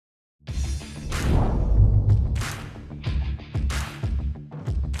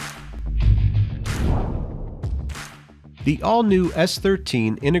The all-new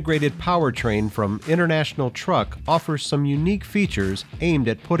S13 Integrated Powertrain from International Truck offers some unique features aimed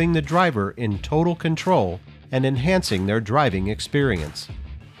at putting the driver in total control and enhancing their driving experience.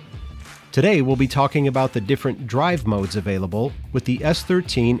 Today we'll be talking about the different drive modes available with the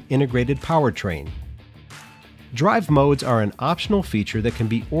S13 Integrated Powertrain. Drive modes are an optional feature that can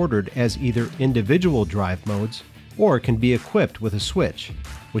be ordered as either individual drive modes or can be equipped with a switch,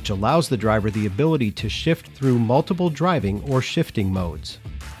 which allows the driver the ability to shift through multiple driving or shifting modes.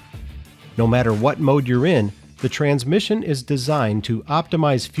 No matter what mode you're in, the transmission is designed to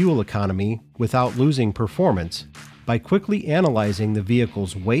optimize fuel economy without losing performance by quickly analyzing the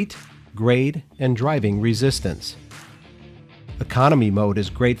vehicle's weight, grade, and driving resistance. Economy mode is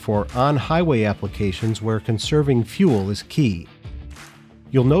great for on-highway applications where conserving fuel is key.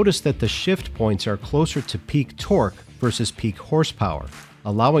 You'll notice that the shift points are closer to peak torque versus peak horsepower,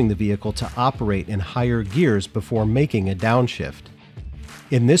 allowing the vehicle to operate in higher gears before making a downshift.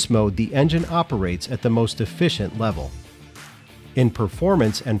 In this mode, the engine operates at the most efficient level. In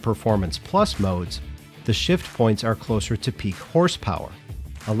Performance and Performance Plus modes, the shift points are closer to peak horsepower,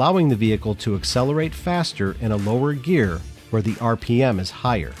 allowing the vehicle to accelerate faster in a lower gear where the RPM is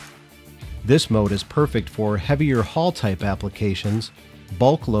higher. This mode is perfect for heavier haul type applications,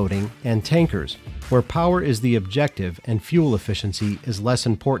 bulk loading, and tankers, where power is the objective and fuel efficiency is less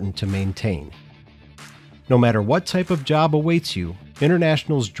important to maintain. No matter what type of job awaits you,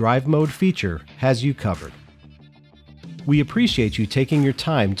 International's Drive Mode feature has you covered. We appreciate you taking your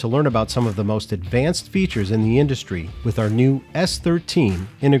time to learn about some of the most advanced features in the industry with our new S13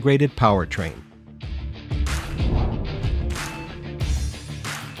 Integrated Powertrain.